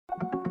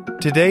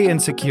Today in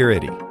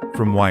Security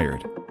from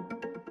Wired.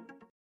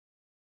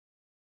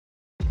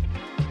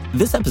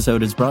 This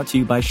episode is brought to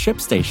you by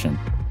ShipStation.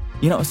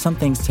 You know, some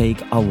things take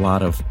a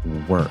lot of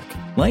work,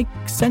 like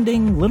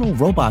sending little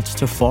robots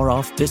to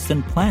far-off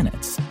distant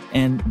planets.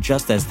 And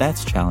just as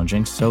that's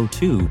challenging, so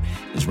too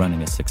is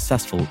running a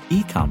successful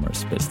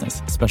e-commerce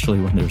business, especially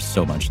when there's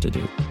so much to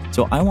do.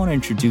 So I want to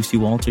introduce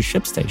you all to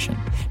ShipStation.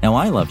 Now,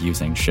 I love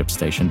using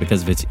ShipStation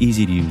because of its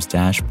easy-to-use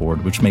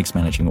dashboard, which makes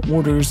managing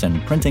orders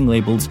and printing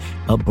labels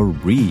a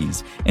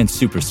breeze and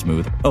super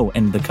smooth. Oh,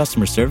 and the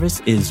customer service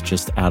is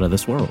just out of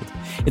this world.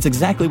 It's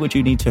exactly what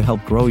you need to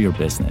help grow your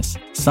business.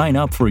 Sign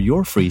up for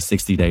your free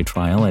 60-day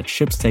trial at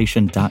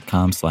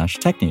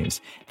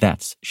shipstation.com/technews.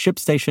 That's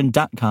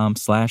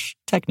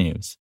shipstation.com/technews.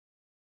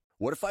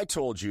 What if I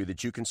told you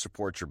that you can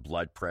support your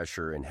blood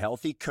pressure and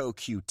healthy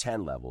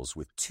CoQ10 levels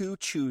with 2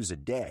 chews a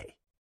day?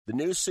 The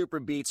new Super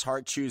Beats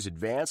Heart Chews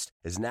Advanced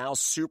is now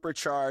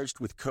supercharged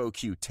with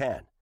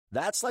CoQ10.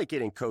 That's like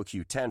getting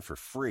CoQ10 for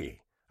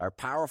free. Our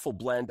powerful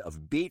blend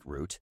of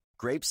beetroot,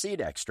 grapeseed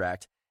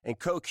extract, and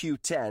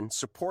CoQ10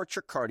 supports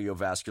your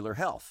cardiovascular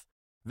health.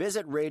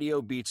 Visit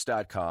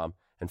radiobeats.com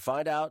and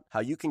find out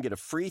how you can get a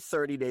free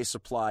 30-day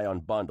supply on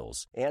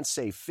bundles and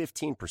save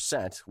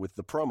 15% with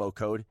the promo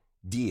code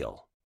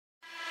DEAL.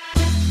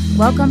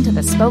 Welcome to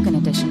the spoken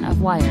edition of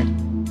Wired.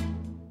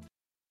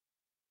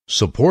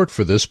 Support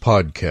for this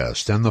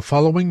podcast and the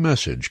following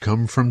message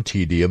come from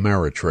TD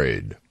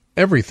Ameritrade.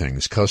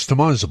 Everything's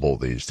customizable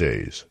these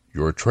days.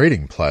 Your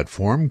trading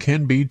platform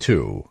can be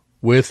too.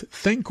 With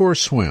Think or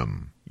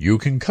Swim, you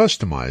can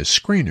customize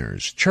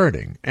screeners,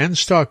 charting, and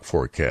stock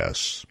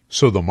forecasts,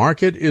 so the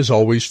market is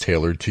always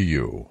tailored to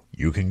you.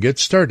 You can get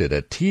started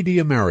at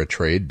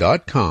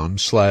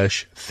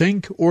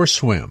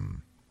tdameritrade.com/thinkorswim.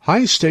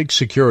 High-stakes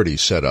security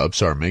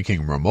setups are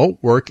making remote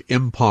work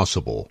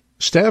impossible.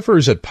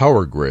 Staffers at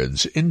power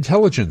grids,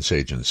 intelligence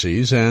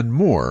agencies, and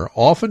more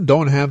often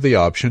don't have the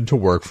option to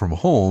work from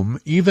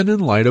home, even in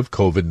light of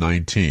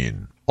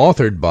COVID-19.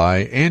 Authored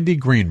by Andy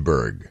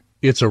Greenberg.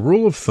 It's a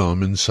rule of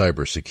thumb in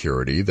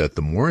cybersecurity that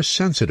the more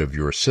sensitive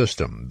your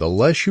system, the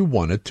less you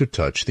want it to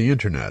touch the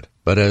internet.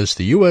 But as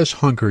the U.S.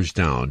 hunkers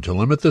down to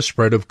limit the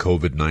spread of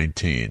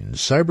COVID-19,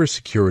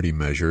 cybersecurity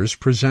measures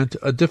present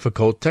a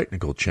difficult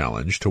technical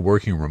challenge to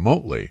working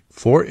remotely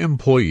for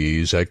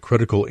employees at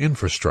critical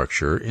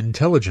infrastructure,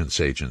 intelligence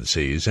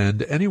agencies,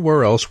 and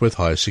anywhere else with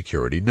high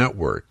security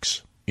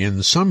networks.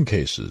 In some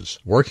cases,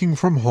 working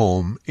from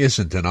home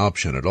isn't an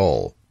option at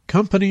all.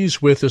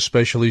 Companies with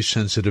especially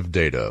sensitive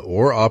data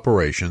or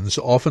operations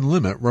often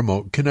limit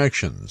remote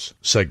connections,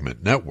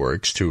 segment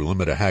networks to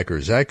limit a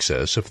hacker's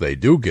access if they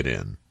do get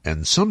in,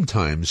 and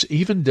sometimes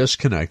even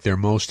disconnect their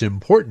most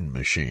important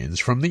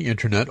machines from the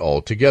Internet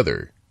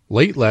altogether.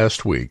 Late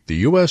last week,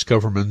 the U.S.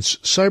 government's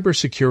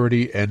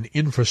Cybersecurity and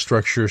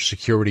Infrastructure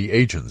Security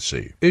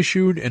Agency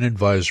issued an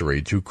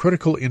advisory to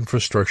critical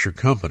infrastructure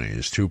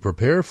companies to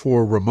prepare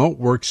for remote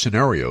work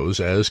scenarios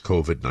as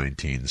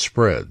COVID-19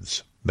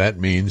 spreads. That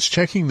means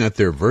checking that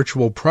their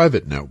virtual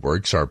private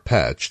networks are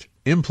patched,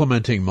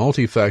 implementing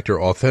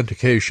multi-factor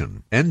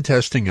authentication, and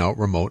testing out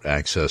remote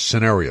access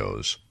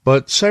scenarios.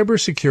 But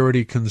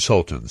cybersecurity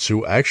consultants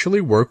who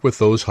actually work with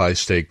those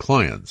high-stake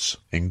clients,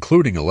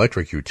 including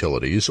electric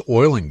utilities,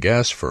 oil and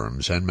gas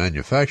firms, and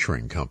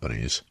manufacturing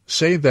companies,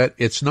 say that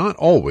it's not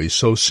always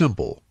so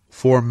simple.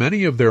 For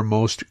many of their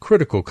most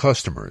critical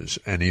customers,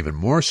 and even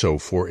more so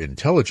for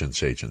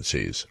intelligence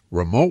agencies,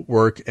 remote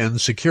work and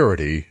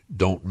security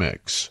don't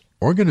mix.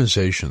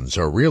 Organizations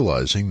are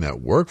realizing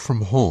that work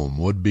from home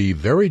would be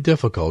very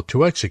difficult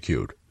to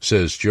execute,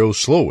 says Joe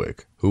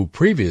Slowick, who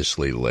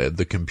previously led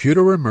the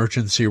Computer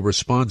Emergency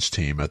Response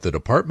Team at the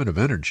Department of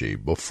Energy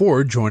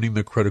before joining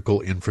the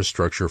critical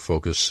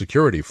infrastructure-focused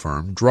security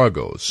firm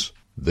Dragos.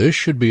 This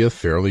should be a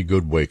fairly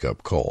good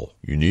wake-up call.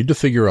 You need to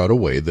figure out a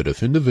way that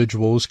if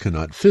individuals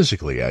cannot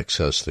physically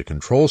access the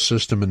control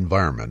system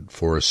environment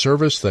for a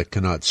service that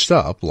cannot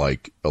stop,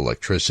 like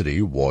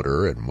electricity,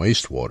 water, and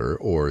wastewater,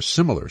 or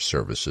similar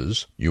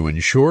services, you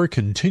ensure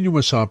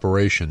continuous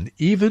operation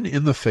even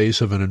in the face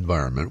of an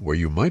environment where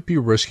you might be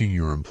risking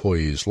your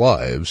employees'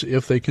 lives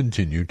if they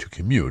continue to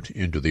commute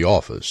into the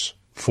office.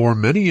 For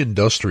many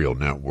industrial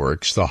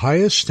networks, the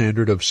highest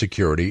standard of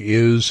security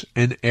is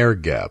an air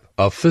gap,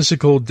 a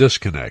physical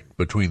disconnect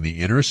between the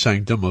inner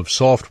sanctum of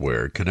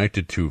software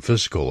connected to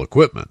physical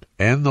equipment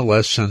and the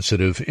less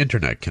sensitive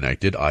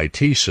internet-connected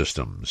IT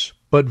systems.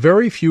 But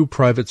very few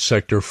private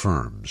sector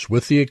firms,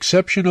 with the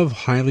exception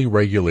of highly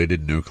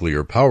regulated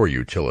nuclear power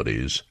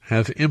utilities,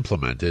 have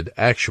implemented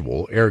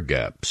actual air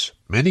gaps.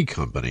 Many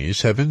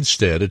companies have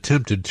instead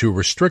attempted to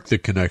restrict the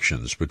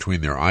connections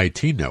between their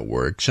IT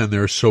networks and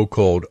their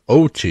so-called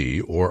OT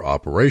or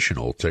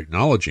operational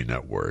technology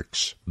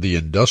networks, the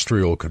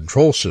industrial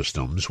control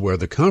systems where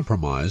the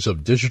compromise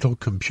of digital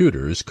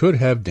computers could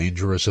have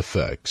dangerous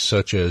effects,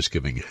 such as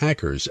giving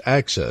hackers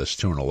access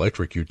to an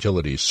electric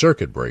utility's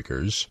circuit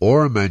breakers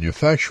or a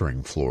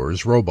manufacturing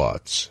floor's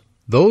robots.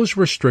 Those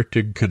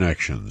restricted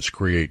connections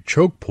create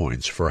choke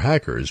points for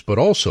hackers but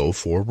also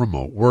for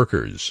remote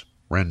workers.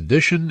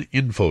 Rendition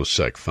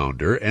InfoSec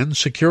founder and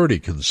security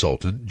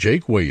consultant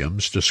Jake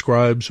Williams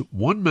describes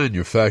one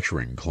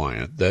manufacturing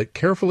client that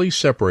carefully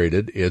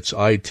separated its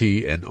IT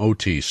and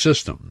OT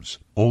systems.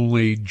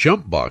 Only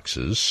jump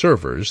boxes,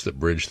 servers that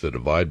bridge the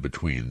divide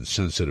between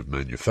sensitive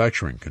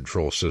manufacturing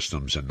control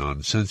systems and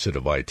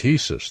non-sensitive IT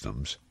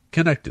systems,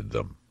 connected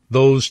them.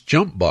 Those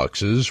jump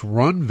boxes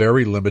run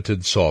very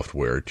limited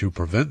software to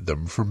prevent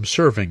them from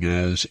serving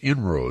as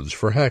inroads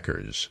for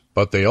hackers.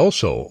 But they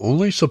also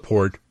only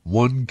support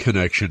one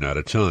connection at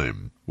a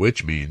time,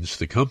 which means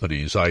the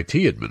company's IT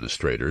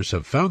administrators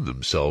have found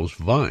themselves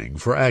vying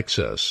for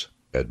access.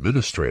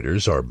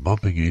 Administrators are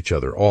bumping each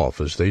other off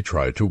as they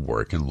try to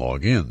work and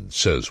log in,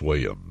 says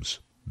Williams.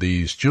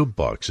 These jump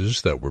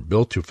boxes that were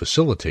built to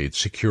facilitate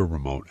secure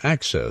remote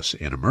access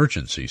in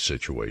emergency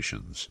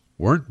situations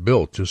weren't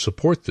built to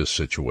support this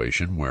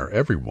situation where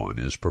everyone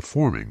is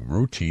performing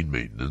routine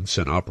maintenance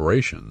and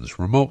operations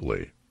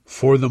remotely.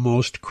 For the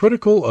most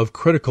critical of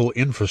critical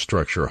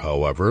infrastructure,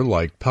 however,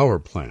 like power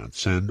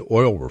plants and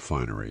oil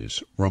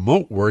refineries,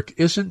 remote work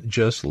isn't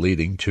just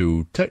leading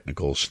to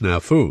technical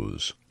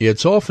snafus.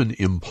 It's often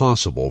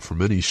impossible for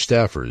many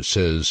staffers,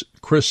 says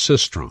Chris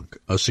Sistrunk,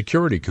 a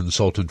security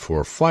consultant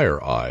for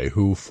FireEye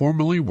who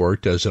formerly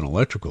worked as an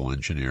electrical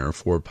engineer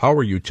for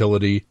power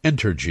utility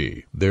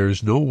Entergy.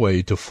 There's no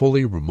way to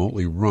fully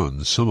remotely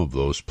run some of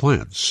those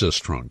plants,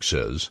 Sistrunk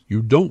says.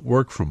 You don't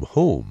work from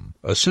home.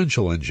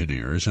 Essential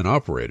engineers and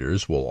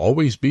operators will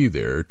always be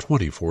there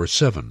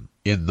 24/7.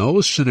 In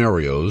those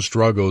scenarios,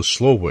 Drago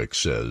Slowick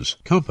says,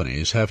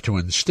 companies have to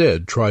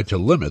instead try to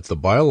limit the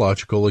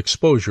biological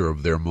exposure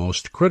of their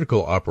most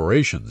critical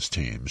operations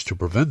teams to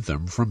prevent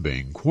them from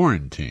being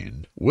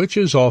quarantined, which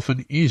is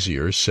often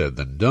easier said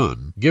than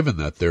done, given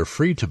that they're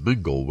free to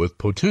mingle with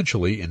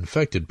potentially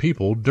infected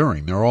people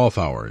during their off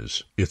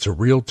hours. It's a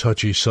real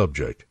touchy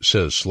subject,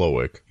 says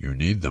Slowick. You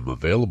need them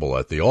available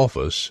at the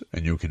office,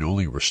 and you can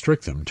only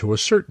restrict them to a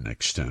certain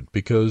extent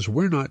because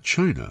we're not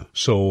China.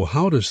 So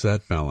how does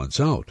that balance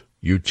out?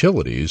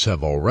 Utilities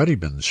have already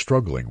been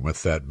struggling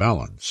with that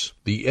balance.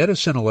 The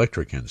Edison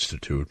Electric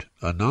Institute,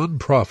 a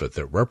non-profit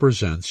that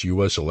represents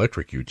U.S.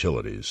 electric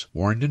utilities,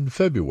 warned in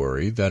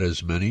February that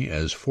as many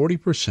as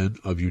 40%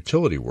 of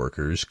utility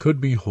workers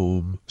could be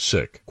home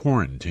sick,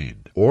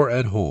 quarantined, or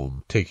at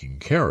home taking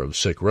care of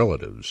sick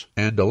relatives.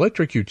 And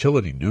electric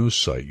utility news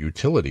site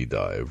Utility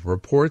Dive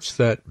reports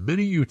that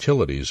many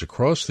utilities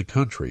across the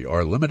country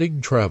are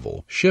limiting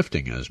travel,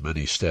 shifting as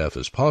many staff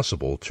as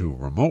possible to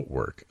remote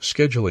work,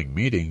 scheduling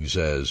meetings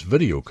as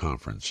video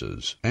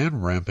conferences,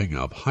 and ramping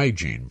up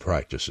hygiene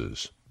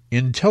practices.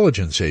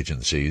 Intelligence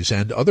agencies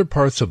and other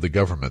parts of the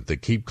government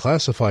that keep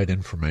classified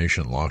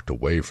information locked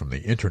away from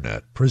the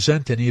Internet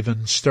present an even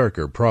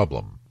starker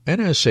problem.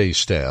 NSA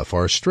staff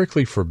are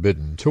strictly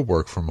forbidden to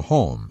work from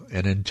home,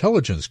 and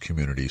intelligence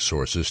community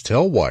sources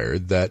tell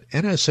Wired that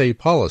NSA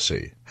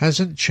policy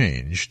hasn't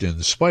changed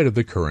in spite of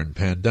the current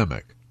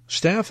pandemic.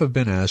 Staff have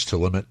been asked to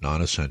limit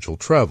non-essential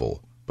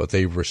travel, but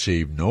they've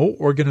received no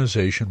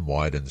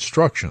organization-wide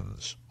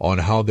instructions on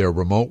how their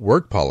remote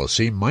work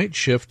policy might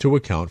shift to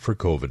account for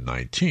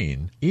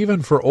COVID-19,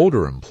 even for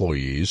older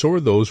employees or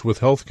those with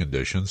health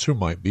conditions who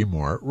might be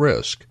more at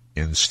risk.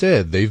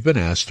 Instead, they've been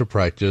asked to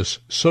practice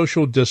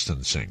social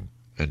distancing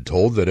and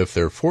told that if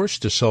they're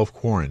forced to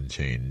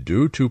self-quarantine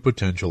due to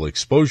potential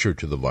exposure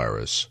to the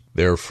virus,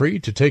 they're free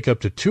to take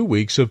up to 2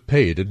 weeks of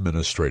paid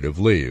administrative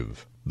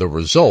leave. The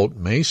result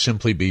may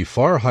simply be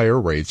far higher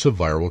rates of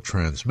viral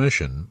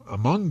transmission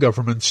among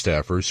government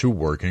staffers who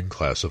work in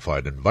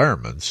classified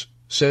environments,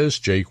 says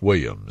Jake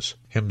Williams,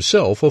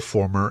 himself a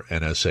former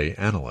NSA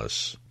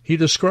analyst. He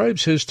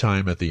describes his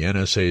time at the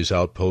NSA's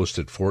outpost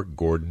at Fort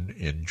Gordon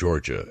in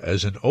Georgia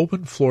as an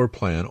open floor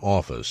plan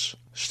office.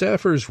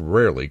 Staffers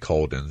rarely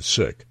called in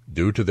sick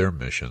due to their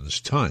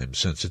mission's time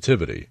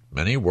sensitivity.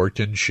 Many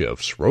worked in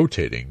shifts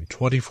rotating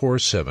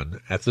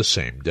 24/7 at the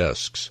same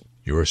desks.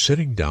 You are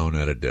sitting down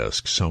at a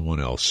desk someone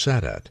else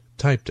sat at,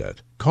 typed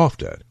at,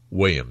 coughed at,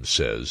 Williams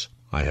says.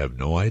 I have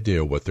no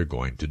idea what they're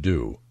going to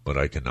do, but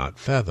I cannot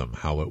fathom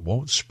how it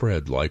won't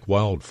spread like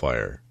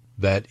wildfire.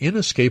 That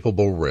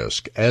inescapable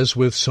risk, as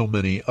with so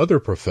many other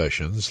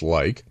professions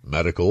like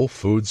medical,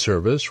 food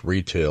service,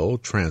 retail,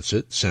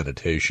 transit,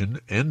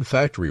 sanitation, and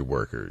factory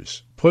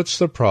workers, puts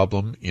the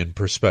problem in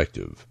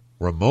perspective.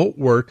 Remote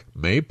work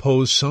may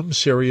pose some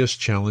serious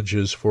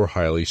challenges for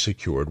highly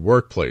secured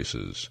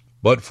workplaces.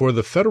 But for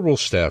the federal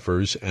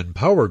staffers and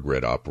power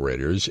grid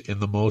operators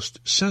in the most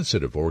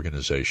sensitive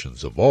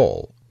organizations of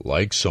all,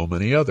 like so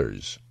many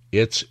others,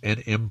 it's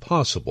an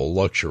impossible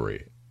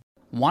luxury.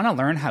 Want to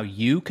learn how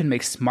you can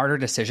make smarter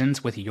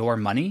decisions with your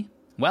money?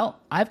 Well,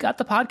 I've got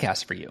the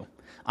podcast for you.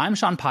 I'm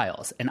Sean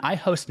Piles, and I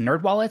host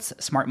NerdWallet's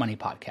Smart Money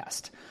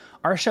Podcast.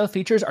 Our show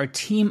features our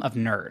team of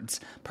nerds,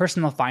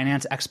 personal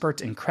finance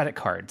experts in credit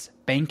cards,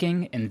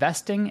 banking,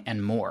 investing,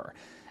 and more.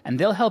 And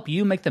they'll help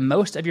you make the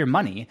most of your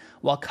money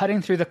while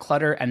cutting through the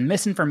clutter and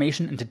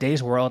misinformation in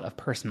today's world of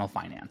personal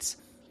finance.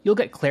 You'll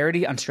get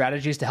clarity on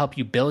strategies to help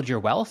you build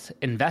your wealth,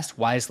 invest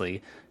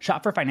wisely,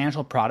 shop for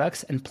financial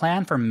products, and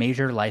plan for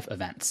major life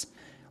events.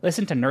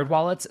 Listen to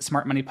NerdWallet's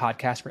Smart Money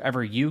Podcast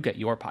wherever you get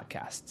your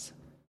podcasts.